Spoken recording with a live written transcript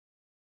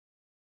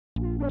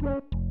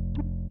Bye,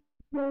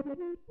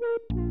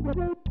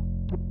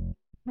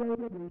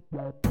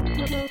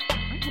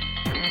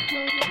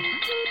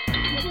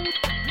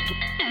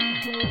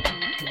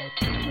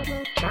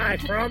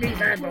 Froggies.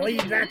 I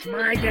believe that's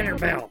my dinner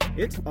bell.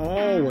 It's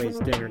always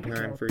dinner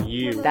time for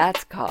you.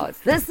 That's 'cause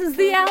this is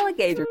the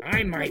Alligator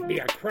I might be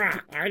a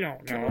croc. I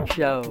don't know.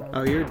 Show.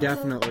 Oh, you're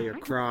definitely a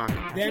croc.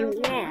 Then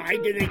why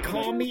do they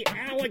call me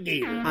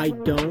Alligator? I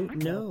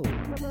don't know.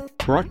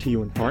 Brought to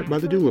you in part by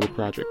the Doolittle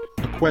Project,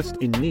 a quest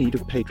in need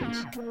of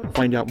patrons.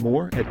 Find out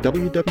more at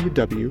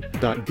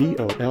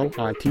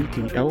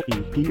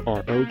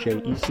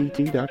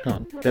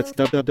www.DOLITTLEPROJECT.com. That's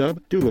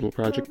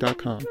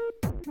www.doolittleproject.com.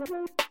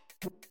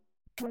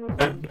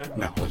 And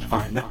now let's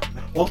find out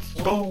what's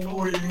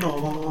going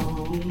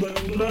on in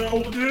the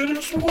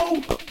Alligator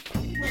Swamp.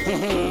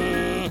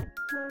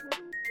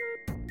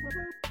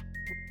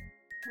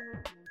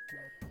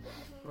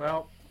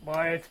 Well,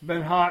 boy, it's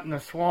been hot in the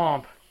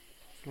swamp.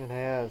 It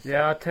has.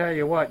 Yeah, I'll tell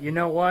you what. You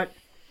know what?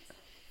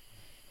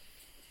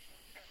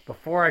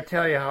 Before I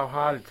tell you how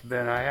hot it's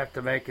been, I have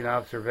to make an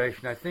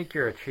observation. I think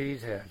you're a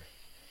cheesehead.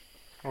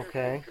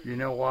 Okay. You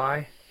know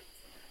why?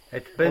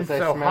 It's been Does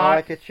so I smell hot.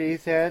 like a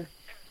cheesehead?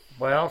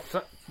 Well,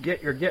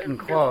 you're getting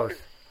close.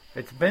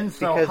 It's been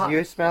so Because hot.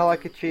 you smell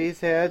like a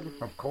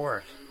cheesehead? Of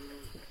course.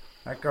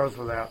 That goes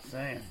without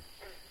saying.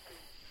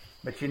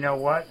 But you know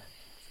what?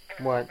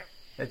 What?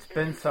 It's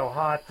been so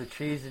hot, the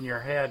cheese in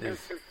your head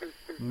is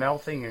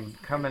melting and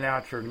coming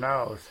out your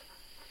nose.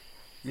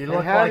 You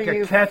look like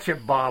a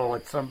ketchup bottle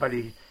at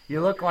somebody.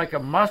 You look like a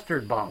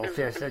mustard bottle.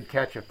 See, I said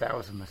ketchup. That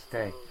was a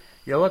mistake.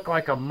 You look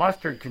like a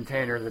mustard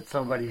container that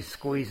somebody's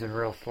squeezing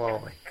real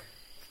slowly.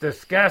 It's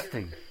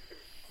disgusting.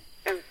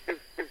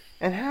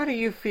 And how do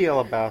you feel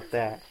about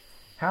that?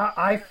 How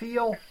I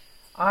feel?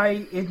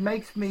 It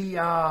makes me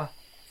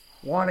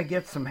want to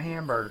get some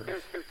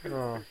hamburgers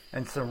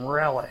and some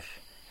relish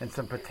and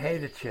some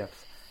potato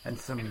chips and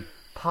some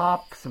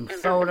pop, some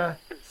soda,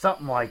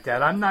 something like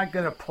that. I'm not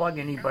going to plug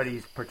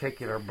anybody's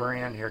particular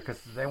brand here because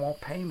they won't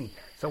pay me.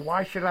 So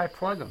why should I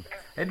plug them?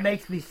 It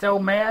makes me so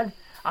mad.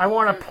 I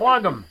want to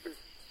plug them.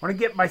 I want to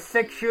get my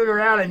 6-shooter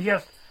out and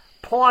just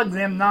plug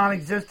them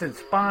non-existent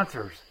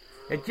sponsors.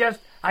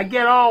 I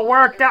get all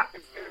worked up.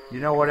 You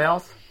know what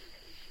else?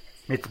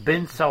 It's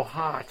been so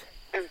hot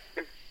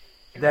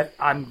that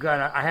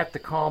I have to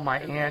call my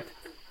Aunt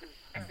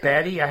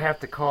Betty. I have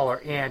to call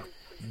her Aunt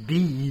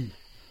B.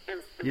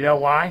 You know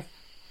why?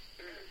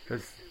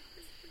 Because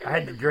I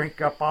had to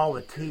drink up all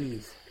the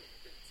teas.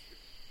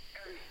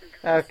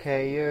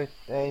 Okay,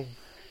 I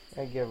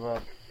give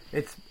up.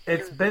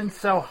 It's been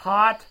so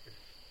hot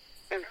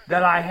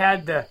that I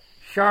had to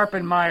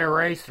sharpen my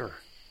eraser.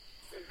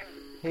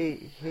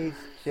 He's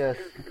just...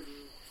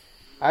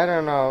 I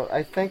don't know.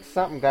 I think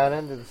something got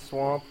into the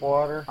swamp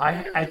water.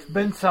 It's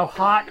been so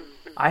hot,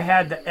 I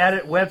had to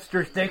edit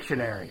Webster's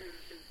dictionary.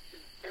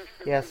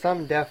 Yeah,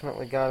 something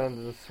definitely got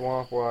into the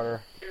swamp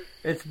water.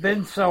 It's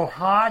been so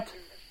hot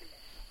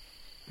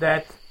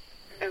that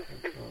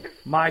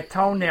my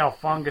toenail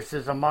fungus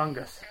is among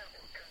us.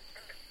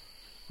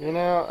 You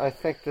know, I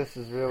think this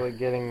is really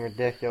getting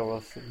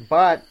ridiculous.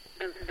 But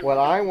what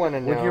I want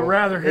to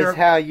know is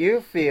how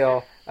you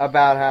feel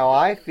about how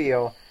I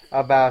feel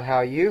about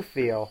how you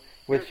feel,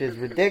 which is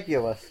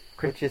ridiculous,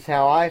 which is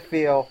how I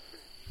feel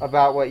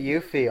about what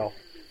you feel.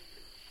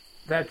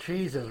 That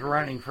cheese is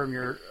running from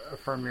your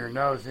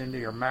nose into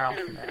your mouth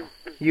now.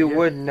 You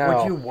would know.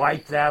 Would you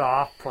wipe that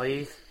off,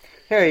 please?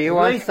 Here, you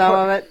want some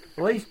of it?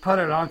 At least put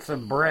it on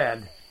some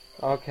bread.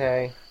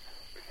 Okay.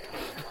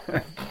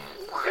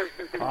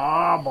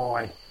 Oh,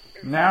 boy.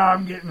 Now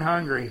I'm getting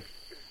hungry.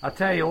 I'll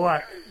tell you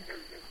what.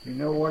 You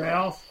know what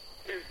else?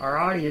 Our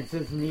audience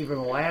isn't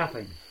even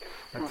laughing.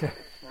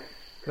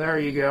 There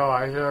you go.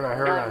 I heard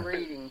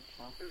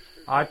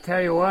I'll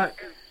tell you what.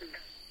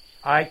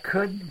 I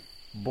could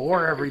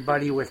bore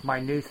everybody with my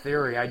new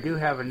theory. I do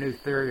have a new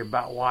theory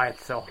about why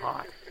it's so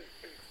hot.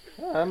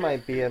 Well, that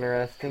might be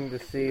interesting to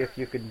see if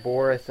you could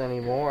bore us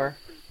any more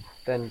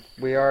than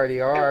we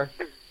already are.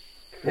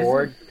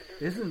 Bored.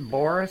 Isn't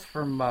Boris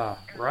from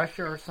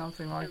Russia or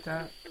something like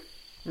that?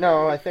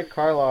 No, I think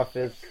Karloff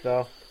is,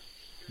 though.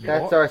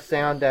 That's our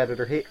sound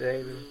editor.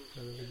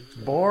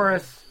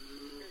 Boris,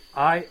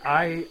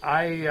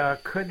 I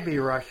could be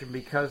Russian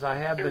because I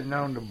have been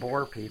known to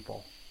bore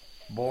people.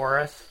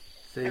 Boris,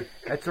 see,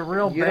 that's a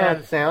real you bad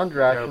don't sound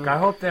Russian. joke. I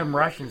hope them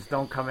Russians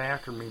don't come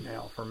after me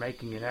now for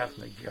making an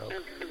ethnic joke.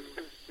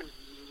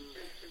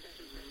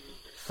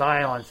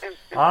 Silence.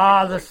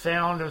 Ah, the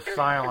sound of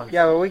silence.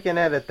 Yeah, but we can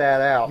edit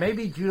that out.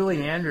 Maybe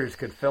Julie Andrews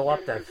could fill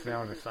up that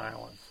sound of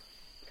silence.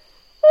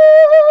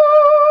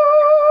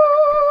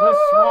 The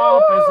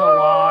swamp is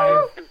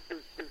alive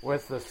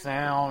with the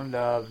sound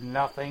of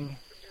nothing.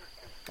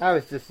 I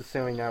was just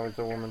assuming that was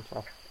a woman.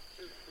 So.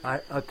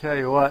 I'll tell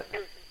you what.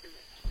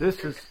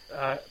 This is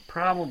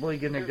probably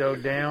going to go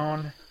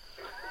down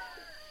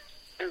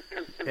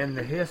in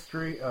the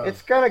history of...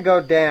 It's going to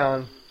go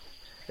down.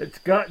 It's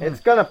going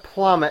to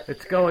plummet.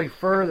 It's going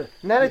further.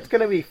 And then it's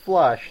going to be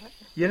flushed.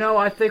 You know,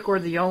 I think we're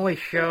the only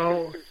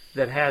show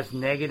that has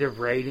negative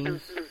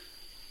ratings.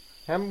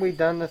 Haven't we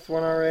done this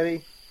one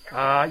already?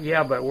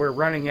 Yeah, but we're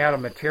running out of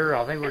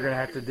material. I think we're going to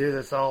have to do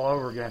this all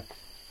over again.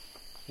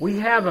 We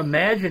have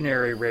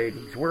imaginary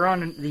ratings. We're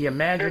on the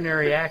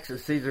imaginary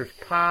axis. See, there's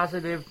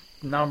positive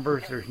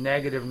numbers, there's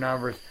negative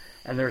numbers,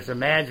 and there's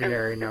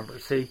imaginary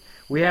numbers. See,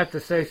 we have to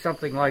say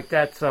something like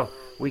that so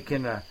we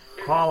can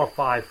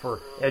qualify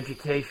for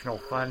educational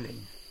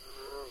funding.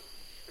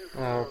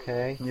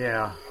 Okay.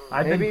 Yeah.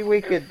 Maybe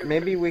we could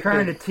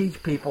trying to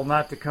teach people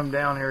not to come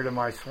down here to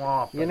my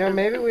swamp. You know,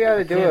 maybe we ought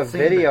to do a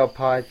video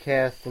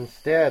podcast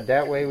instead.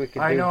 That way we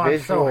could do visual I'm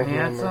so humor.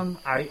 handsome.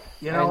 I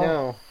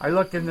know. I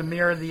looked in the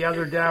mirror the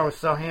other day. I was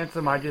so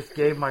handsome. I just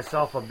gave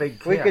myself a big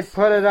kiss. We could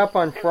put it up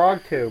on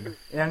FrogTube.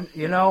 And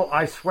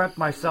I swept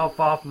myself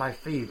off my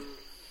feet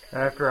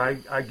after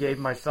I gave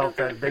myself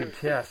that big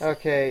kiss.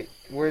 Okay,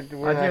 we're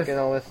not going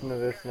to listen to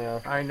this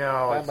now. I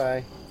know.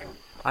 Bye-bye.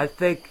 I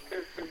think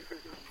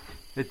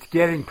it's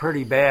getting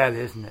pretty bad,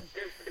 isn't it?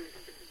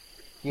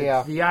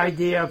 Yeah. It's the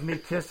idea of me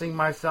kissing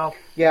myself.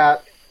 Yeah.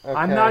 Okay.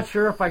 I'm not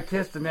sure if I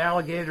kissed an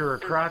alligator or a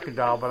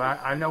crocodile, but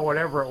I know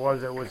whatever it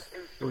was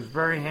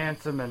very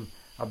handsome and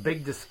a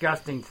big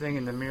disgusting thing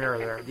in the mirror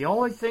there. The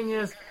only thing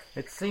is,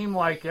 it seemed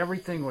like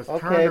everything was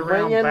turned around backwards.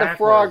 Okay, bring in the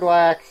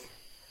Froglax.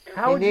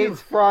 He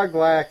needs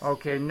Froglax.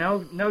 Okay,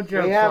 no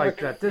jokes like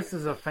that. This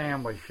is a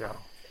family show.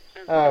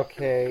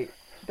 Okay,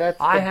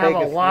 I have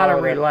a lot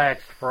of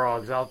relaxed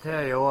frogs. I'll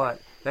tell you what.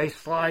 They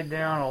slide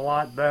down a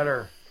lot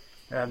better,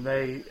 and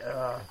they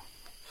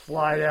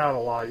slide out a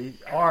lot.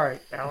 All right,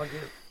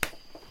 alligator.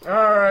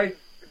 All right.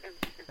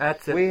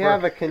 That's it. We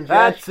have a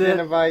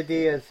congestion of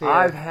ideas here.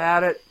 I've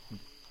had it.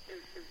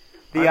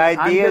 The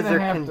ideas are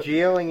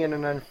congealing in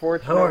an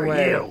unfortunate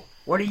way. Who are you?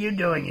 What are you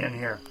doing in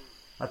here?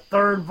 A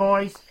third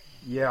voice?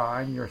 Yeah,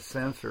 I'm your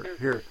censor.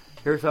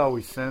 Here's how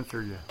we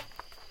censor you.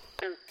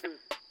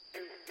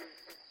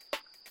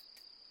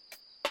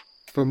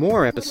 For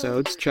more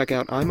episodes, check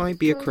out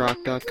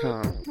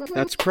imightbeacroc.com.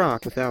 That's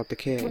croc without the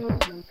K.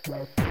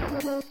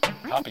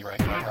 Copyright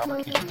by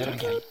Robert E.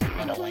 Divigan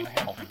and Elena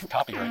Hamilton.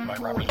 Copyright by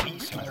Robert Lee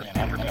Simmons and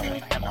Andrew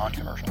Elena and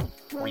non-commercial.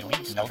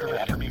 Release, no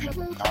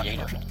attribution,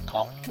 non-native,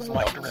 commons,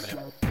 no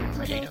derivative.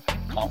 Creative,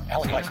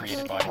 Alligator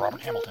created by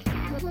Robert Hamilton.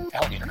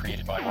 Alligator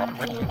created by Robert,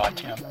 written by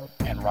Tim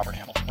and Robert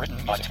Hamilton.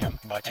 Written by Tim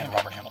and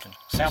Robert Hamilton.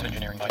 Sound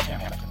engineering by Tim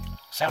Hamilton.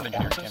 Sound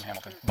engineer Tim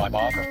Hamilton. By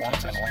Bob,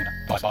 Performance, and Elena.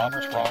 By Bob,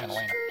 Frog, and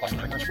Elena. Plus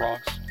Stringers,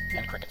 Frogs,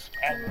 and Crickets.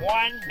 And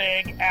one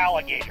big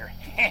alligator.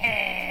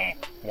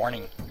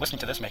 Warning, listening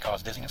to this may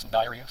cause dizziness,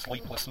 diarrhea,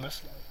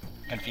 sleeplessness,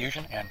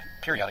 confusion, and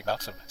periodic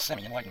bouts of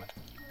semi-enlightenment.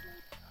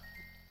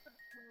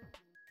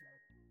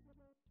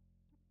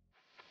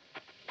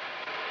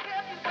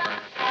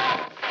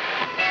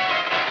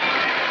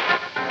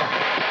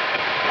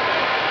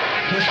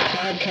 This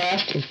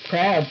podcast is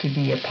proud to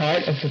be a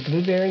part of the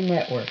Blueberry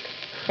Network.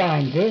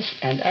 Find this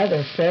and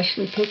other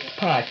freshly picked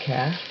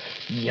podcasts,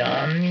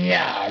 yum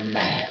yum,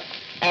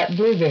 at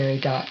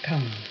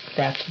blueberry.com.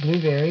 That's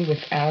blueberry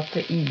without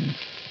the E.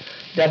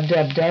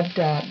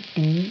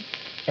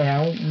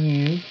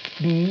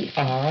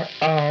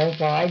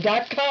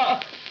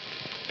 www.blueberry.com.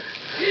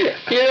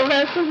 You're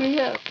messing me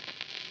up.